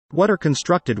What are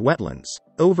constructed wetlands?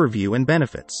 Overview and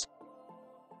benefits.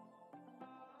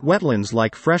 Wetlands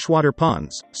like freshwater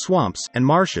ponds, swamps, and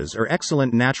marshes are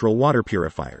excellent natural water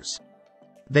purifiers.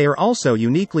 They are also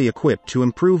uniquely equipped to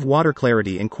improve water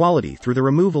clarity and quality through the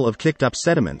removal of kicked-up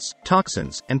sediments,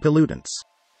 toxins, and pollutants.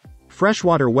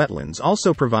 Freshwater wetlands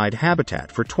also provide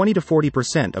habitat for 20 to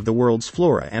 40% of the world's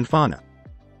flora and fauna.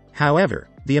 However,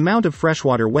 the amount of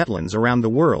freshwater wetlands around the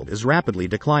world is rapidly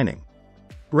declining.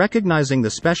 Recognizing the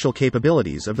special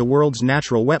capabilities of the world's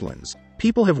natural wetlands,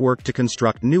 people have worked to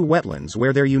construct new wetlands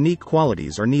where their unique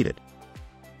qualities are needed.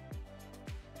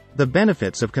 The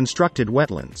benefits of constructed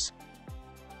wetlands.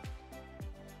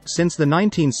 Since the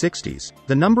 1960s,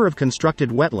 the number of constructed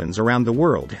wetlands around the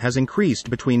world has increased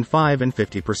between 5 and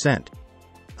 50%.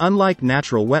 Unlike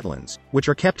natural wetlands, which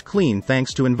are kept clean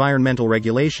thanks to environmental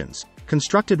regulations,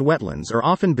 constructed wetlands are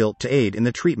often built to aid in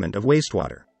the treatment of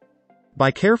wastewater. By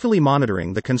carefully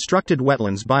monitoring the constructed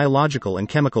wetlands' biological and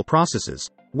chemical processes,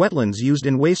 wetlands used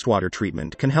in wastewater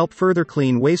treatment can help further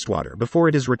clean wastewater before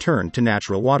it is returned to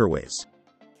natural waterways.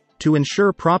 To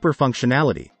ensure proper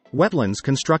functionality, wetlands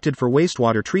constructed for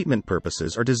wastewater treatment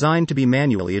purposes are designed to be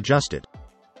manually adjusted.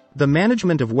 The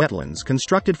management of wetlands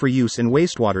constructed for use in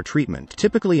wastewater treatment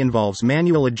typically involves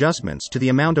manual adjustments to the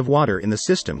amount of water in the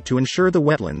system to ensure the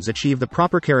wetlands achieve the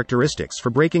proper characteristics for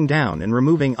breaking down and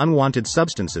removing unwanted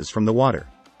substances from the water.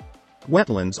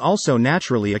 Wetlands also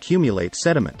naturally accumulate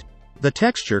sediment. The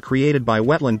texture created by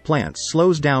wetland plants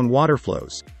slows down water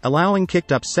flows, allowing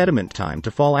kicked-up sediment time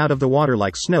to fall out of the water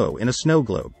like snow in a snow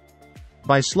globe.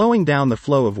 By slowing down the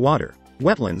flow of water,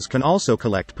 wetlands can also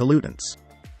collect pollutants.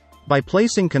 By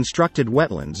placing constructed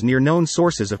wetlands near known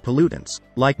sources of pollutants,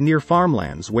 like near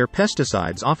farmlands where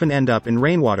pesticides often end up in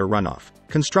rainwater runoff,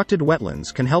 constructed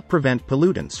wetlands can help prevent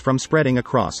pollutants from spreading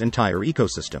across entire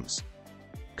ecosystems.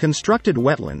 Constructed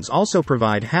wetlands also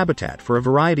provide habitat for a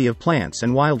variety of plants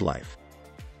and wildlife.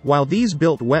 While these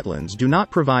built wetlands do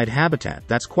not provide habitat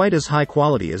that's quite as high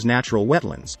quality as natural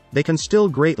wetlands, they can still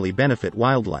greatly benefit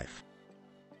wildlife.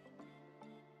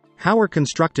 How are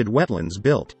constructed wetlands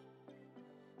built?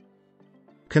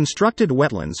 Constructed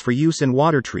wetlands for use in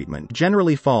water treatment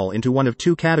generally fall into one of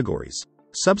two categories: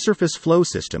 subsurface flow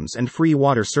systems and free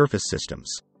water surface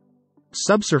systems.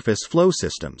 Subsurface flow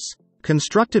systems.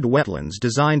 Constructed wetlands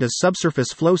designed as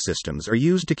subsurface flow systems are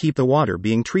used to keep the water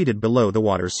being treated below the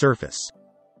water's surface.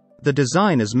 The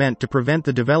design is meant to prevent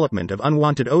the development of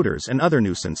unwanted odors and other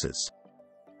nuisances.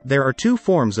 There are two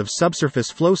forms of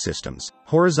subsurface flow systems: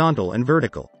 horizontal and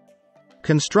vertical.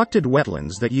 Constructed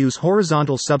wetlands that use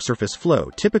horizontal subsurface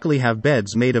flow typically have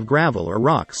beds made of gravel or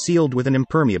rock sealed with an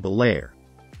impermeable layer.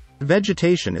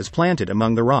 Vegetation is planted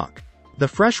among the rock. The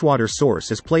freshwater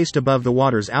source is placed above the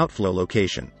water's outflow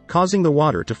location, causing the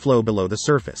water to flow below the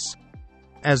surface.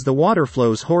 As the water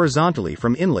flows horizontally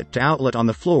from inlet to outlet on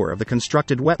the floor of the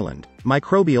constructed wetland,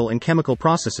 microbial and chemical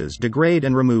processes degrade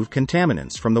and remove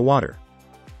contaminants from the water.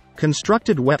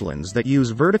 Constructed wetlands that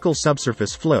use vertical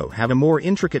subsurface flow have a more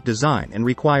intricate design and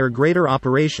require greater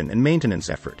operation and maintenance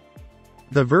effort.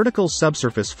 The vertical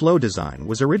subsurface flow design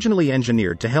was originally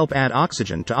engineered to help add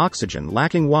oxygen to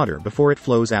oxygen-lacking water before it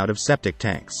flows out of septic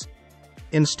tanks.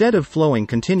 Instead of flowing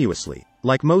continuously,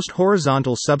 like most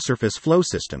horizontal subsurface flow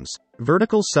systems,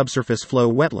 vertical subsurface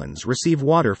flow wetlands receive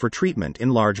water for treatment in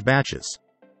large batches.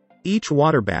 Each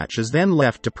water batch is then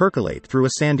left to percolate through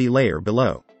a sandy layer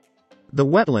below. The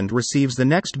wetland receives the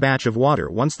next batch of water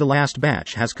once the last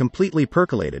batch has completely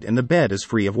percolated and the bed is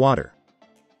free of water.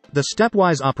 The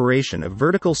stepwise operation of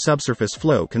vertical subsurface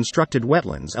flow constructed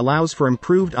wetlands allows for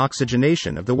improved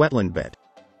oxygenation of the wetland bed.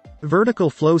 Vertical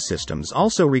flow systems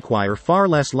also require far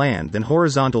less land than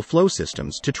horizontal flow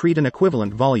systems to treat an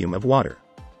equivalent volume of water.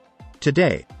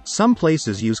 Today, some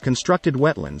places use constructed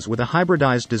wetlands with a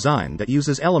hybridized design that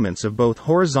uses elements of both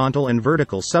horizontal and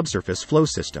vertical subsurface flow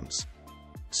systems.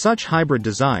 Such hybrid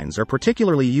designs are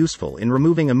particularly useful in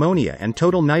removing ammonia and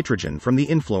total nitrogen from the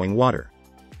inflowing water.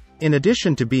 In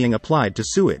addition to being applied to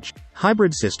sewage,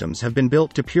 hybrid systems have been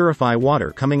built to purify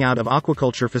water coming out of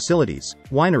aquaculture facilities,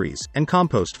 wineries, and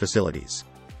compost facilities.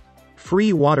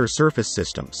 Free water surface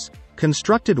systems.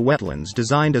 Constructed wetlands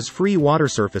designed as free water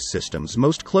surface systems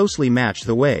most closely match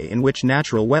the way in which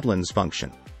natural wetlands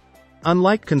function.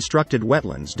 Unlike constructed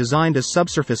wetlands designed as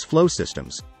subsurface flow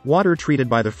systems, water treated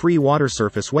by the free water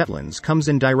surface wetlands comes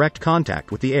in direct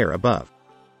contact with the air above.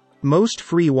 Most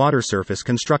free water surface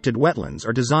constructed wetlands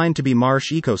are designed to be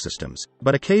marsh ecosystems,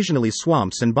 but occasionally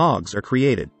swamps and bogs are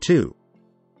created, too.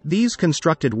 These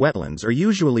constructed wetlands are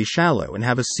usually shallow and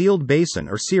have a sealed basin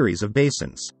or series of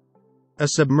basins. A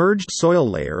submerged soil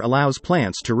layer allows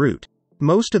plants to root.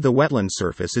 Most of the wetland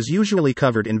surface is usually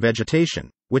covered in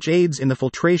vegetation, which aids in the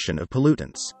filtration of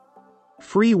pollutants.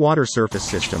 Free water surface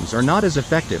systems are not as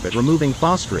effective at removing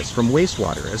phosphorus from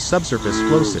wastewater as subsurface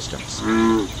flow systems.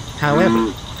 However,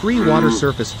 free water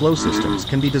surface flow systems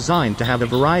can be designed to have a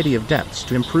variety of depths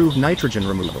to improve nitrogen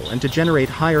removal and to generate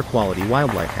higher quality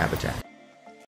wildlife habitat.